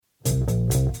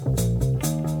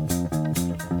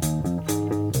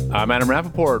I'm Adam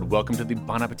Rappaport. Welcome to the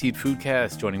Bon Appetit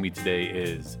Foodcast. Joining me today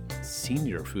is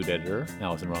Senior Food Editor,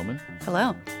 Allison Roman.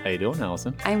 Hello. How you doing,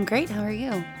 Allison? I'm great. How are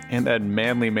you? And that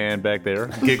manly man back there,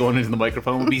 giggling into the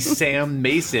microphone, would be Sam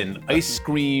Mason, ice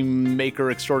cream maker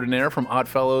extraordinaire from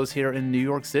Oddfellows here in New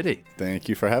York City. Thank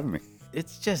you for having me.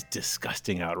 It's just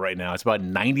disgusting out right now. It's about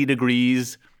 90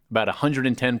 degrees, about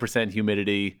 110%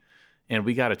 humidity, and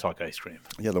we got to talk ice cream.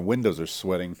 Yeah, the windows are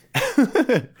sweating.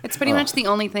 It's pretty much the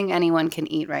only thing anyone can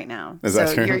eat right now. Is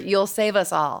that true? You'll save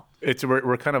us all.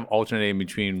 We're kind of alternating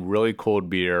between really cold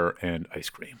beer and ice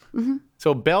cream. Mm-hmm.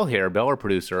 So Belle, our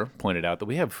producer, pointed out that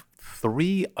we have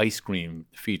 3 ice cream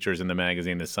features in the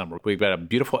magazine this summer. We've got a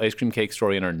beautiful ice cream cake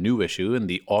story in our new issue, in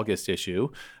the August issue,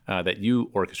 that you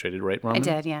orchestrated, right, Roman? I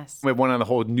did, yes. We have one on the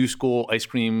whole new school ice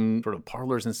cream sort of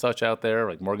parlors and such out there,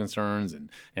 like Morgenstern's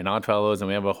and Oddfellows, and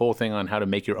we have a whole thing on how to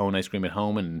make your own ice cream at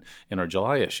home in our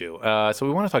July issue. So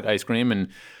we want to talk ice cream, and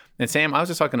Sam, I was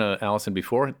just talking to Allison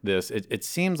before this. It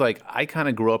seems like I kind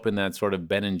of grew up in that sort of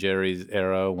Ben and Jerry's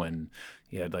era when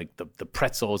you had like the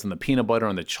pretzels and the peanut butter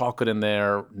and the chocolate in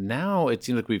there. Now it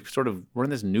seems like we're in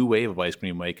this new wave of ice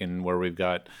cream making where we've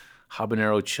got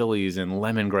habanero chilies and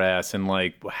lemongrass, and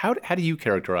like how do you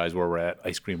characterize where we're at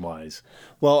ice cream wise?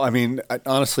 Well, I mean,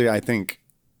 honestly, I think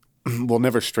we'll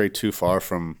never stray too far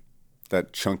from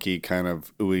that chunky kind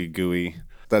of ooey gooey.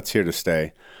 That's here to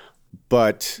stay.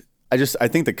 But I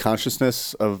think the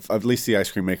consciousness of at least the ice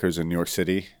cream makers in New York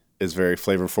City is very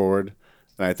flavor forward.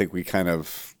 And I think we kind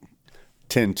of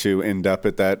tend to end up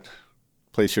at that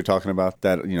place you're talking about,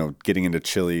 that, you know, getting into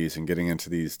chilies and getting into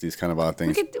these kind of odd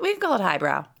things. We can call it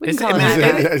highbrow.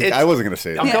 I wasn't going to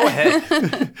say that. Go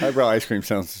ahead. Highbrow ice cream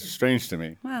sounds strange to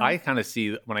me. Wow. I kind of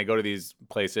see when I go to these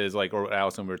places, like, or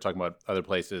Allison, we were talking about other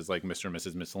places like Mr. and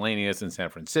Mrs. Miscellaneous in San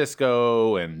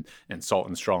Francisco and Salt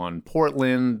and Straw in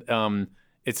Portland.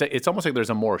 It's almost like there's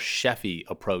a more chefy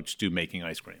approach to making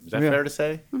ice cream. Is that fair to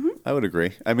say? Mm-hmm. I would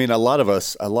agree. I mean, a lot of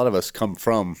us come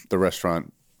from the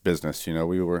restaurant business. You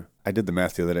know, I did the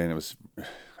math the other day, and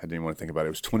I didn't even want to think about it.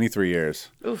 It was 23 years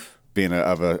being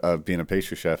a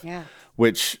pastry chef. Yeah.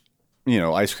 Which, you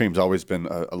know, ice cream's always been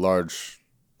a large,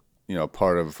 you know,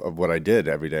 part of what I did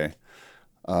every day.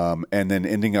 And then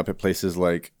ending up at places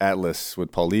like Atlas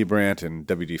with Paul Liebrandt and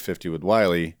WD-50 with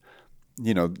Wiley,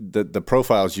 you know, the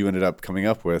profiles you ended up coming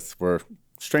up with were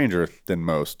stranger than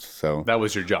most. So That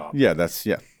was your job. yeah.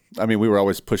 I mean, we were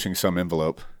always pushing some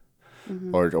envelope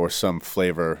or some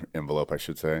flavor envelope, I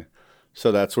should say.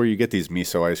 So that's where you get these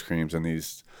miso ice creams and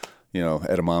these, you know,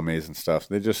 edamames and stuff.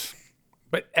 They just...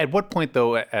 But at what point,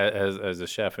 though, as a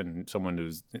chef and someone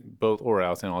who's both, or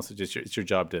else, and also just it's your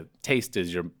job to taste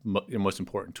is your most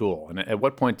important tool. And at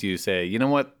what point do you say, you know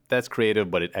what, that's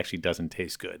creative, but it actually doesn't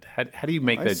taste good? How do you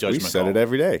make that judgment? We said it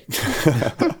every day.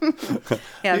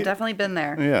 Yeah, I've definitely been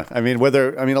there. Yeah. I mean,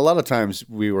 a lot of times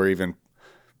we were even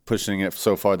pushing it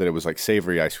so far that it was like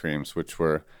savory ice creams, which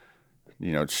were,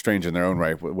 you know, strange in their own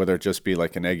right, whether it just be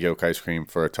like an egg yolk ice cream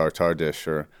for a tartare dish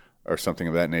or something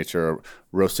of that nature, or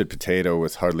roasted potato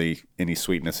with hardly any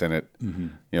sweetness in it, you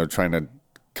know, trying to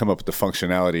come up with the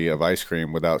functionality of ice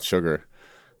cream without sugar.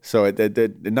 So it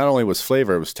not only was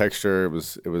flavor, it was texture, it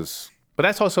was. But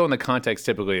that's also in the context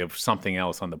typically of something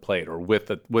else on the plate or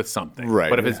with something. Right.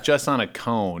 But if it's just on a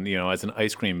cone, you know, as an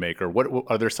ice cream maker, what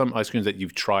are there some ice creams that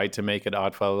you've tried to make at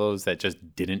Oddfellows that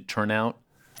just didn't turn out?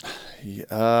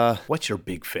 What's your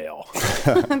big fail?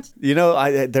 You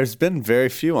know, there's been very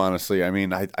few, honestly. I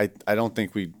mean, I don't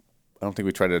think we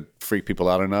try to freak people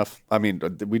out enough. I mean,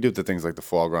 we do the things like the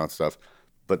foie gras stuff,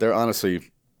 but they're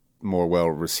honestly more well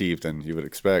received than you would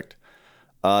expect.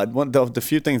 The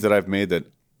few things that I've made that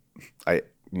I,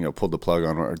 you know, pulled the plug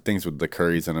on are things with the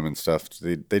curries in them and stuff.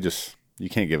 They just, you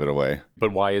can't give it away.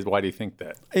 But why do you think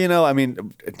that? You know, I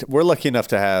mean, we're lucky enough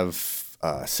to have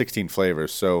 16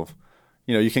 flavors, so.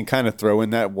 You know, you can kind of throw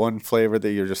in that one flavor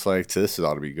that you're just like, this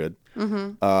ought to be good.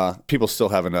 People still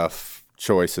have enough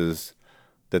choices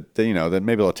that they, you know, that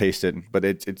maybe they'll taste it. But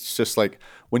it's just like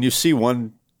when you see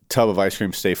one tub of ice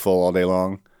cream stay full all day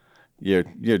long, you're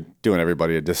doing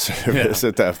everybody a disservice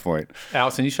at that point.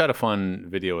 Allison, you shot a fun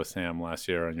video with Sam last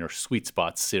year on your Sweet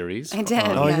Spots series. I did.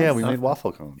 Yeah, we made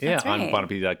waffle cones. Yeah, That's right. on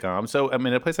bonappetit.com. So, I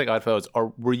mean, at a place like Oddfellows,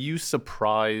 were you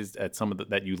surprised at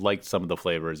that you liked some of the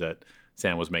flavors that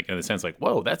Sam was making, in the sense like,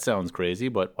 whoa, that sounds crazy,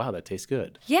 but wow, that tastes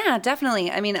good? Yeah, definitely.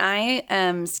 I mean, I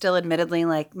am still admittedly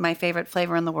like my favorite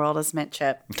flavor in the world is mint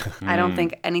chip. I don't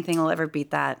think anything will ever beat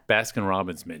that. Baskin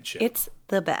Robbins mint chip. It's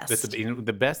the best. It's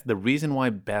the best. The reason why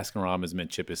Baskin Robbins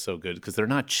mint chip is so good because they're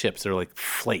not chips; they're like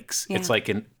flakes. Yeah. It's like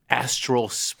an astral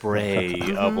spray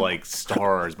of like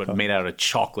stars, but made out of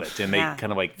chocolate, and they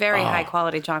kind of like very high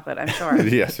quality chocolate, I'm sure.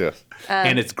 Yes.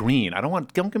 and it's green.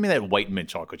 Don't give me that white mint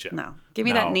chocolate chip. No, give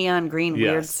me that neon green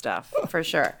weird Yes. stuff for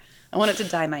sure. I want it to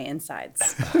dye my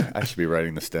insides. I should be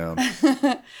writing this down.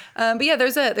 But yeah,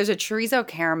 there's a chorizo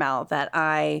caramel that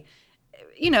I,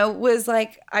 was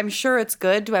like, I'm sure it's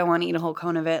good. Do I want to eat a whole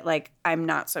cone of it? Like, I'm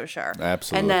not so sure.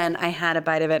 Absolutely. And then I had a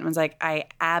bite of it and was like, I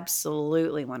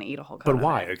absolutely want to eat a whole cone. But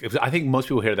why? I think most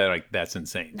people hear that like that's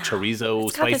insane. Chorizo,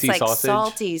 It's got spicy this, like, sausage.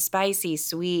 salty, spicy,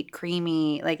 sweet,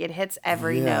 creamy. Like, it hits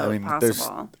every note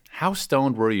possible. How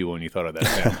stoned were you when you thought of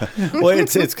that? Well,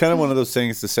 it's kind of one of those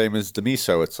things the same as the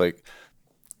miso. It's like,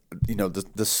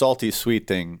 the salty sweet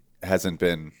thing hasn't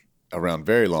been around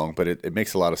very long, but it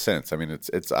makes a lot of sense. I mean,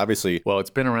 it's obviously. Well, it's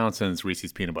been around since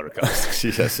Reese's Peanut Butter Cups.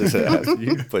 Yes, it has.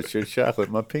 You put your chocolate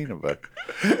in my peanut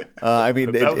butter. I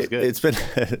mean, That was good.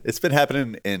 it's been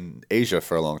happening in Asia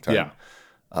for a long time.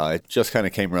 Yeah. It just kind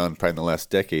of came around probably in the last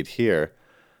decade here,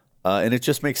 and it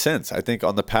just makes sense. I think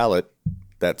on the palate,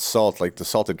 that salt, like the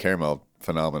salted caramel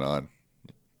phenomenon,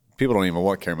 people don't even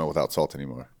want caramel without salt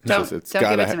anymore. Don't give it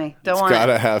to me. Don't want it. It's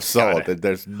gotta have salt. Got it.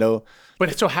 There's no.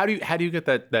 But so how do you get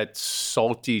that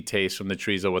salty taste from the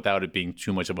chorizo without it being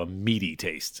too much of a meaty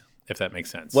taste, if that makes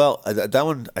sense? Well, that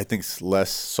one I think is less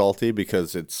salty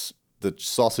because the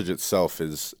sausage itself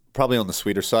is probably on the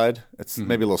sweeter side. It's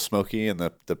maybe a little smoky, and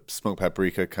the smoked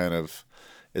paprika kind of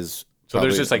is. So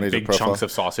there's just like amazing big profile. chunks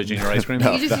of sausage in your ice cream.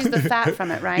 You just use the fat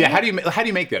from it, right? Yeah. How do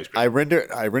you make the ice cream? I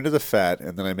render the fat,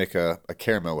 and then I make a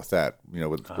caramel with that,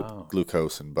 with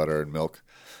glucose and butter and milk,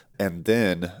 and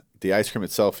then the ice cream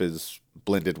itself is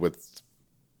blended with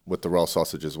the raw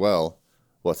sausage as well.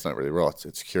 Well, it's not really raw;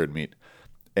 it's cured meat,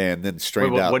 and then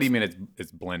strained out. What do you mean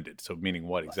it's blended? So meaning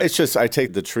what exactly? It's just I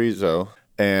take the chorizo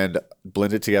and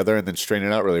blend it together, and then strain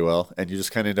it out really well, and you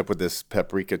just kind of end up with this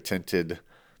paprika tinted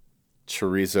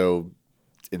chorizo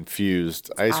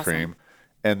infused ice cream,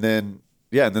 and then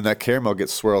that caramel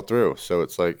gets swirled through. So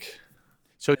it's like.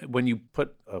 So when you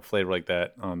put a flavor like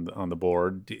that on the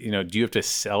board, do you have to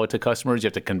sell it to customers? You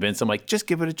have to convince them, like, just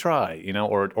give it a try,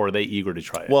 or are they eager to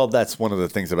try it? Well, that's one of the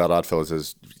things about Oddfellows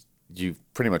is you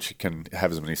pretty much can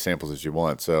have as many samples as you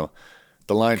want. So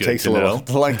the line can take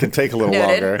a little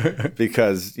longer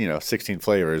because 16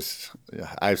 flavors.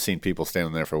 I've seen people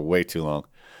standing there for way too long,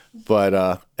 but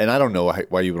and I don't know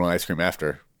why you would want ice cream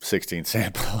after 16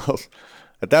 samples.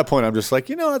 At that point, I'm just like,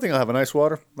 I think I'll have a nice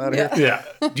water out of here.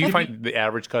 Yeah. Do you find the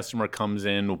average customer comes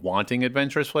in wanting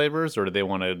adventurous flavors, or do they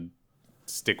want to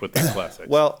stick with the classics?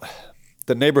 Well,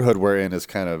 the neighborhood we're in is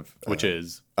kind of Which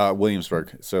is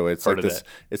Williamsburg. So it's Heard like of this. it.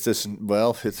 It's this.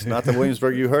 Well, it's not the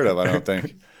Williamsburg you heard of. I don't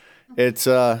think. It's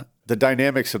the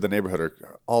dynamics of the neighborhood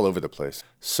are all over the place.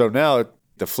 So now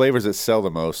the flavors that sell the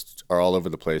most are all over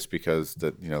the place because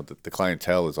the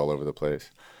clientele is all over the place.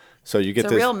 So you get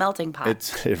It's a this real melting pot.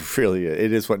 It really is.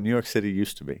 It is what New York City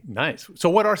used to be. nice. So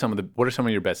what are some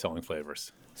of your best selling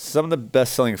flavors? Some of the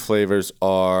best selling flavors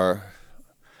are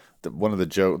one of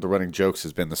the running jokes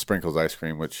has been the sprinkles ice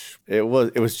cream, which it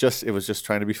was just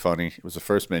trying to be funny. It was the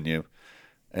first menu,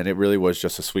 and it really was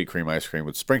just a sweet cream ice cream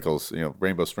with sprinkles,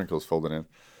 rainbow sprinkles folded in.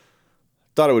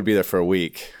 Thought it would be there for a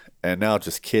week, and now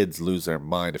just kids lose their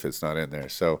mind if it's not in there.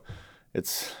 So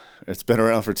it's been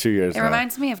around for 2 years It now.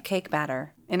 reminds me of cake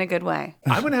batter in a good way.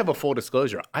 I'm going to have a full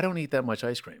disclosure. I don't eat that much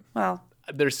ice cream. Well,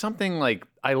 There's something like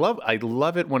I love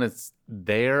it when it's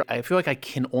there. I feel like I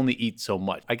can only eat so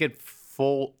much. I get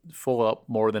full up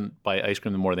more than by ice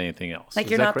cream more than anything else. like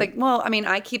Is you're that not correct? well, I mean,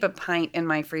 I keep a pint in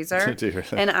my freezer Do you really?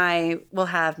 and I will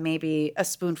have maybe a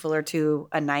spoonful or two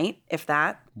a night, if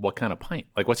that. What kind of pint?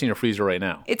 Like what's in your freezer right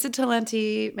now? It's a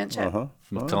Talenti mint chip.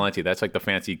 Talenti. That's like the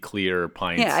fancy clear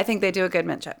pints. Yeah, I think they do a good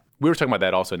mint chip. We were talking about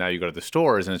that also. Now you go to the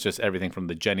stores and it's just everything from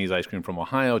the Jenny's ice cream from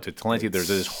Ohio to Talenti. There's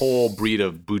this whole breed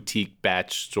of boutique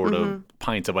batch sort of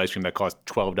pints of ice cream that cost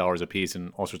 $12 a piece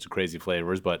and all sorts of crazy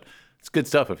flavors. But it's good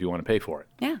stuff if you want to pay for it.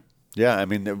 Yeah. Yeah, I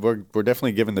mean we're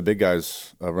definitely giving the big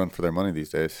guys a run for their money these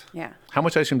days. Yeah. How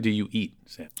much ice cream do you eat,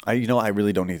 Sam? I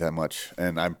really don't eat that much,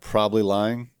 and I'm probably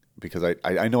lying because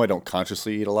I know I don't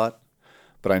consciously eat a lot,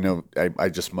 but I know I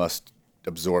just must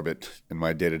absorb it in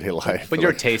my day-to-day life. But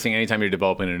you're tasting anytime you're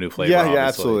developing a new flavor. yeah, obviously.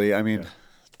 absolutely. I mean,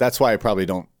 that's why I probably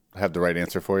don't have the right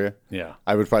answer for you. Yeah.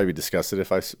 I would probably be disgusted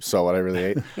if I saw what I really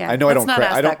ate. Yeah, I know I let's don't. not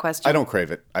ask I don't. that question. I don't crave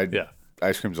it. Yeah.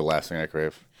 Ice cream's the last thing I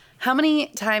crave. How many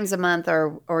times a month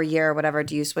or year or whatever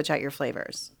do you switch out your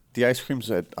flavors? The ice creams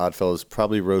at Oddfellows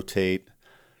probably rotate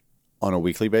on a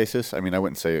weekly basis. I mean, I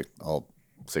wouldn't say all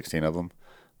 16 of them,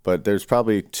 but there's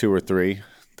probably 2 or 3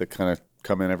 that kind of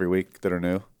come in every week that are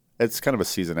new. It's kind of a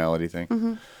seasonality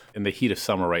thing. in the heat of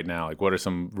summer right now, like what are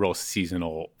some real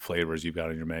seasonal flavors you've got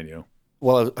on your menu?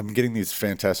 Well, I'm getting these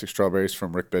fantastic strawberries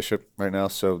from Rick Bishop right now.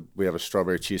 So we have a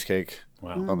strawberry cheesecake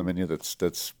on the menu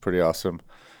that's pretty awesome.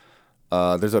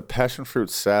 There's a passion fruit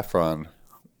saffron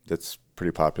that's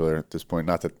pretty popular at this point.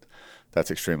 Not that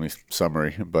that's extremely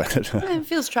summery, but It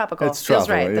feels tropical. it's Feels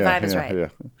tropical. right. The Yeah, vibe is yeah, right.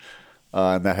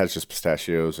 Yeah. And that has just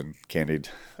pistachios and candied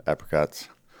apricots.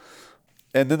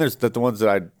 And then there's the ones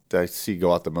that I see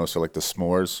go out the most are like the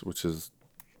s'mores, which is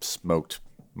smoked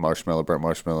marshmallow, burnt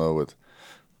marshmallow with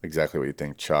exactly what you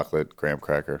think, chocolate, graham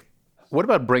cracker. What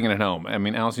about bringing it home? I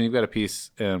mean, Allison, you've got a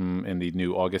piece in the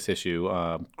new August issue,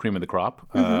 Cream of the Crop,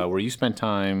 where you spent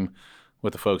time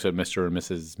with the folks at Mr. and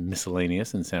Mrs.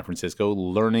 Miscellaneous in San Francisco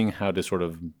learning how to sort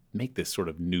of make this sort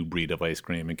of new breed of ice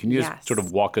cream. And can you just sort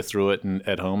of walk us through it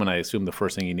at home? And I assume the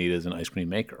first thing you need is an ice cream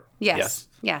maker. Yes.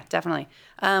 Yeah, definitely.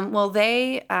 Well,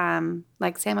 they,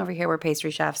 like Sam over here, were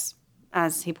pastry chefs,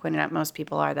 as he pointed out, most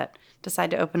people are that decide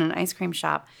to open an ice cream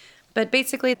shop. But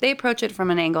basically, they approach it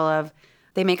from an angle of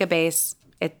they make a base.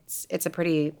 It's a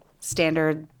pretty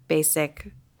standard,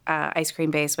 basic ice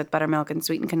cream base with buttermilk and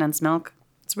sweetened condensed milk.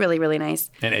 It's really, really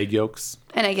nice. And egg yolks.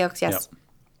 And egg yolks, yes. Yep.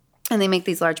 And they make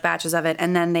these large batches of it,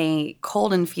 and then they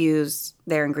cold infuse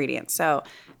their ingredients. So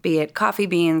be it coffee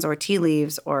beans or tea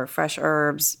leaves or fresh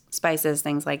herbs, spices,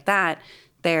 things like that,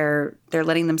 they're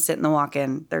letting them sit in the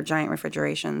walk-in, their giant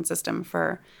refrigeration system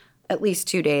for at least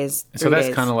 2 days. So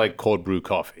that's kind of like cold brew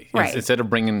coffee. Right. Instead of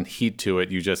bringing heat to it,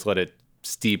 you just let it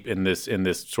steep in this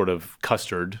sort of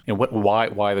custard. And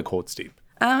why the cold steep?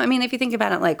 I mean, if you think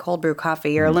about it like cold brew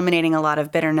coffee, you're eliminating a lot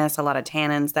of bitterness, a lot of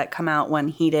tannins that come out when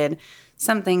heated.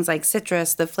 Some things like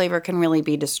citrus, the flavor can really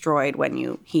be destroyed when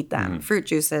you heat them. Fruit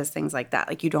juices, things like that.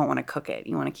 Like you don't want to cook it.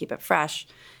 You want to keep it fresh,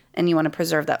 and you want to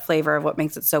preserve that flavor of what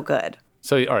makes it so good.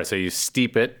 So, all right, so you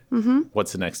steep it.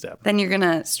 What's the next step? Then you're going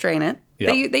to strain it.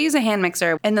 Yep. They use a hand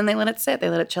mixer, and then they let it sit.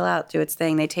 They let it chill out, do its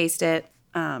thing. They taste it.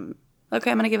 Okay,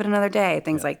 I'm going to give it another day,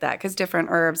 things like that. Because different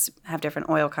herbs have different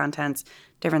oil contents,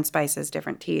 different spices,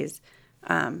 different teas.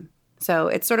 So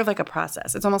it's sort of like a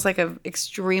process. It's almost like a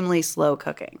extremely slow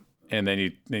cooking. And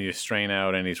then you strain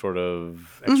out any sort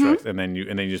of extract, and then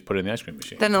you just put it in the ice cream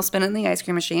machine. Then they'll spin it in the ice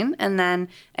cream machine, and then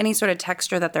any sort of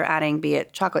texture that they're adding, be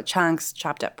it chocolate chunks,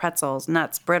 chopped up pretzels,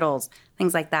 nuts, brittles,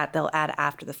 things like that, they'll add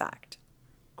after the fact.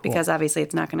 Because obviously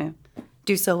it's not going to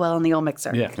do so well in the old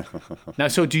mixer. Yeah. Now,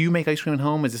 so do you make ice cream at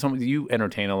home? Is this something that you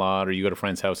entertain a lot, or you go to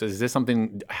friends' houses? Is this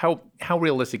something? How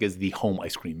realistic is the home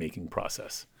ice cream making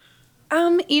process?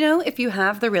 If you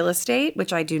have the real estate,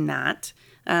 which I do not,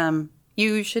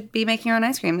 you should be making your own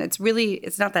ice cream.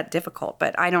 It's not that difficult,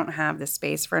 but I don't have the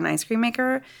space for an ice cream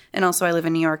maker. And also I live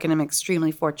in New York, and I'm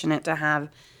extremely fortunate to have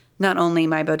not only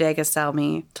my bodega sell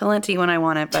me Talenti when I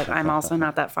want it, but I'm also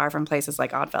not that far from places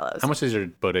like Oddfellows. How much does your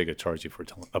bodega charge you for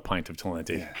a pint of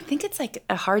Talenti? I think it's like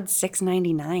a hard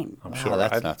 $6.99. I'm sure.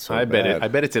 That's not so I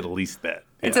bad. bet it's at least that.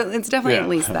 It's Yeah. it's definitely Yeah. at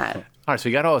least that. All right, so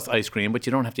you got all this ice cream, but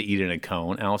you don't have to eat it in a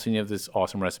cone. Allison, you have this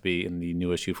awesome recipe in the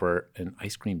new issue for an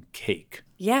ice cream cake.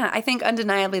 Yeah, I think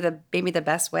undeniably maybe the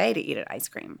best way to eat an ice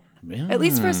cream, at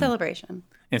least for a celebration.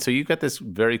 And so you've got this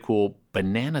very cool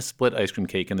banana split ice cream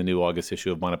cake in the new August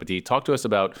issue of Bon Appetit. Talk to us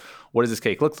about what does this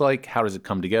cake look like? How does it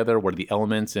come together? What are the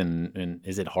elements? And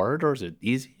is it hard or is it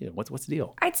easy? What's the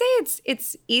deal? I'd say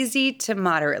it's easy to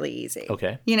moderately easy.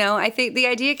 Okay. I think the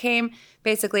idea came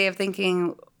basically of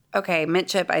thinking, okay, mint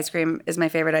chip ice cream is my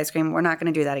favorite ice cream. We're not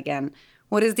going to do that again.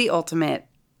 What is the ultimate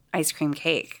ice cream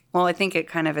cake? Well, I think it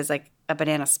kind of is like a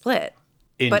banana split.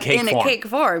 In a cake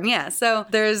form, yeah. So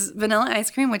there's vanilla ice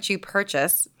cream, which you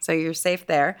purchase, so you're safe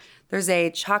there. There's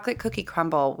a chocolate cookie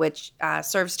crumble, which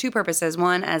serves two purposes.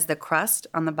 One, as the crust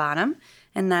on the bottom,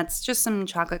 and that's just some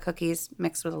chocolate cookies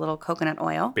mixed with a little coconut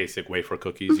oil. Basic wafer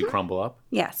cookies you crumble up.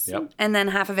 Yes. Yep. And then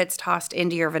half of it's tossed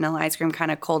into your vanilla ice cream,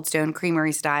 kind of Cold Stone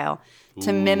creamery style,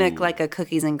 to mimic like a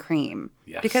cookies and cream.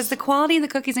 Yes. Because the quality of the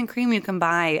cookies and cream you can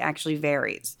buy actually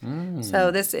varies.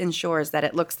 So this ensures that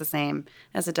it looks the same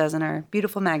as it does in our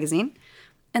beautiful magazine.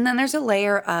 And then there's a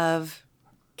layer of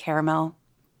caramel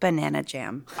banana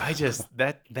jam.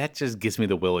 That just gives me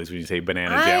the willies when you say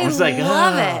banana I jam. It's like,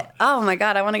 love it. Oh my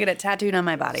God, I want to get it tattooed on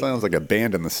my body. Sounds like a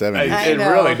band in the 70s. I It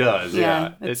know. really does,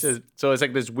 Yeah, yeah. It's just, so it's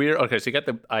like this weird. Okay, so you got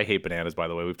the. I hate bananas, by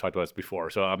the way. We've talked about this before.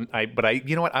 So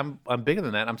you know what? I'm bigger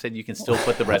than that. I'm saying you can still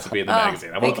put the recipe in the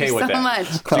magazine. I'm thank okay you with so that. much.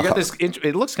 So you got this.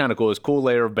 It looks kind of cool. This cool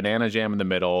layer of banana jam in the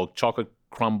middle, chocolate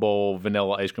crumble,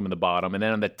 vanilla ice cream in the bottom, and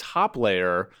then on the top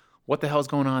layer, what the hell's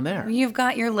going on there? You've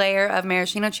got your layer of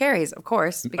maraschino cherries, of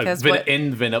course, because folded into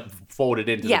the vanilla folded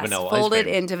ice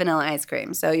cream. into vanilla ice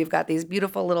cream. So you've got these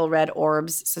beautiful little red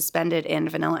orbs suspended in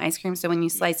vanilla ice cream. So when you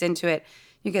slice into it,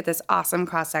 you get this awesome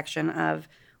cross section of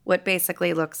what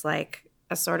basically looks like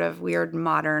a sort of weird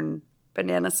modern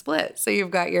banana split. So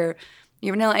you've got your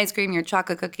vanilla ice cream, your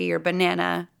chocolate cookie, your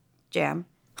banana jam,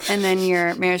 and then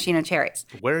your maraschino cherries.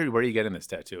 Where are you getting this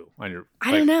tattoo on your?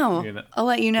 I don't know. You know? I'll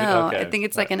let you know. Okay. I think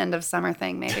it's like an end of summer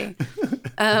thing, maybe.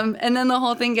 And then the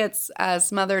whole thing gets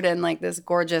smothered in like this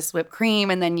gorgeous whipped cream,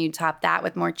 and then you top that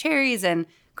with more cherries and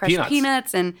crushed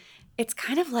peanuts, and it's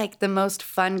kind of like the most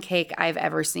fun cake I've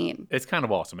ever seen. It's kind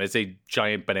of awesome. It's a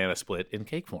giant banana split in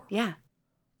cake form. Yeah,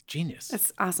 Genius.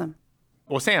 it's awesome.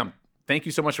 Well, Sam, thank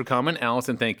you so much for coming.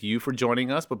 Allison, thank you for joining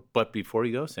us. But before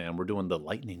you go, Sam, we're doing the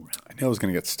lightning round. I knew I was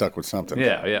going to get stuck with something.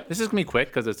 Yeah. This is going to be quick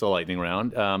because it's a lightning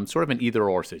round. Sort of an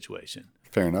either-or situation.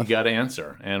 Fair You enough. got to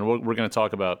answer. And we're going to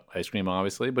talk about ice cream,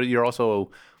 obviously. But you're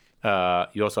also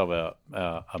you also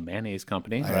have a mayonnaise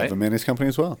company, I right? have a mayonnaise company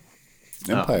as well.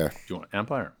 Empire. Do you want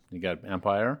Empire? You got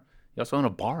Empire. You also own a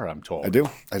bar, I'm told. I do.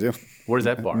 Where's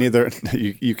that bar? Neither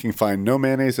you can find no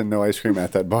mayonnaise and no ice cream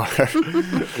at that bar.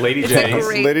 Lady It's a J's.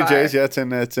 great Lady bar. J's, yeah,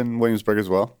 it's in Williamsburg as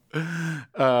well.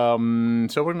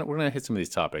 So we're gonna hit some of these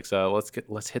topics.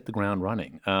 Let's hit the ground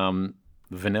running.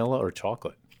 Vanilla or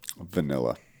chocolate?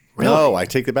 Vanilla. No, I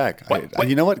take it back.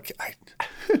 You know what?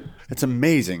 It's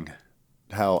amazing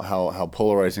how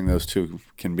polarizing those two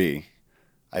can be.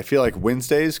 I feel like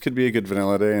Wednesdays could be a good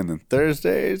vanilla day, and then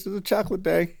Thursdays is a chocolate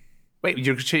day. Wait,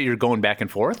 you're going back and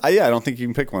forth? Yeah, I don't think you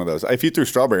can pick one of those. If you threw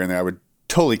strawberry in there, I would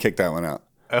totally kick that one out.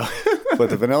 But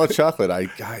the vanilla chocolate, I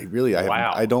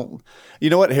Wow. I don't. You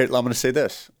know what? Here, I'm going to say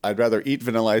this. I'd rather eat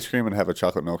vanilla ice cream and have a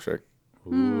chocolate milkshake.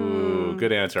 Ooh,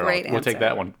 good answer. Great We'll take answer.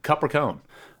 that one. Cup or cone?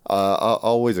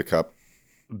 Always a cup.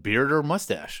 Beard or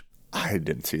mustache? I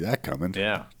didn't see that coming.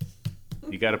 Yeah.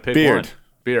 You got to pick Beard. one.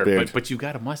 Beard. Beard. But you've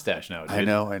got a mustache now, dude. I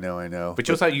know. But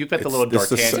you've got the little It's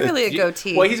the- D'Artagnan. It's really a You-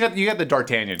 goatee. Well, you got the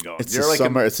D'Artagnan going. It's You're a like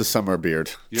summer. It's a summer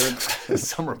beard. You're in a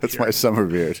summer beard. That's my summer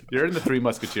beard. You're in the Three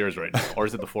Musketeers right now. Or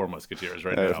is it the Four Musketeers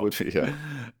right now? Would be, yeah.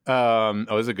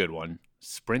 This is a good one.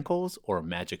 Sprinkles or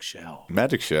magic shell?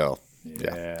 Magic shell.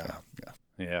 Yeah,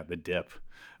 the dip.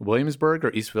 Williamsburg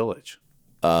or East Village?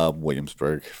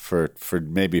 Williamsburg for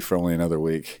only another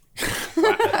week.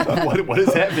 What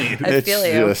does that mean? I feel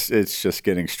you. It's just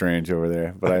getting strange over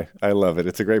there, but I love it.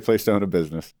 It's a great place to own a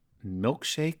business.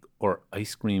 Milkshake or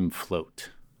ice cream float?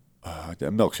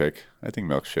 Milkshake. I think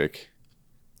milkshake.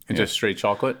 And just straight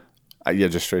chocolate?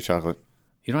 Just straight chocolate.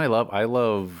 You know what I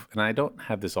love, and I don't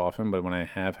have this often, but when I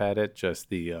have had it, just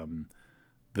the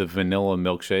vanilla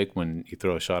milkshake when you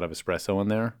throw a shot of espresso in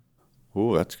there.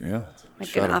 Ooh, that's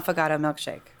Like an affogato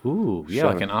milkshake. Ooh, yeah,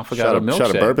 like an shot affogato of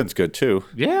milkshake. bourbon's good too.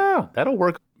 Yeah, that'll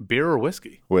work. Beer or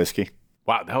whiskey? Whiskey.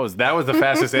 Wow, that was the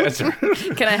fastest answer.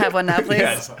 Can I have one now, please?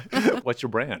 Yes. What's your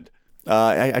brand?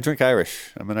 I drink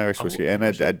Irish. I'm an Irish whiskey, and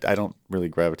I don't really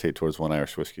gravitate towards one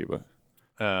Irish whiskey, but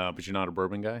But you're not a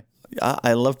bourbon guy?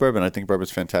 I love bourbon. I think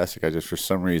bourbon's fantastic. I just, for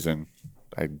some reason,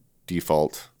 I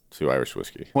default to Irish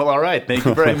whiskey. Well, all right. Thank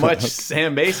you very much,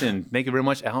 Sam Mason. Thank you very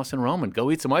much, Allison Roman. Go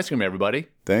eat some ice cream, everybody.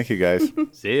 Thank you, guys.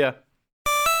 See ya.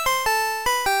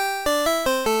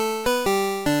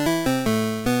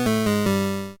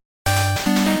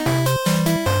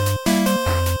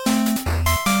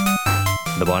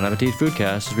 The Bon Appetit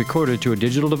Foodcast is recorded to a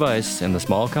digital device in the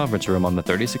small conference room on the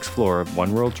 36th floor of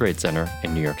One World Trade Center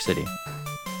in New York City.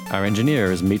 Our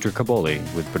engineer is Mitra Kaboli,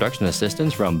 with production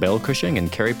assistance from Bill Cushing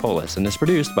and Carrie Polis, and is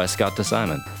produced by Scott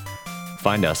DeSimon.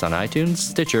 Find us on iTunes,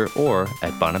 Stitcher, or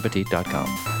at bonappetit.com.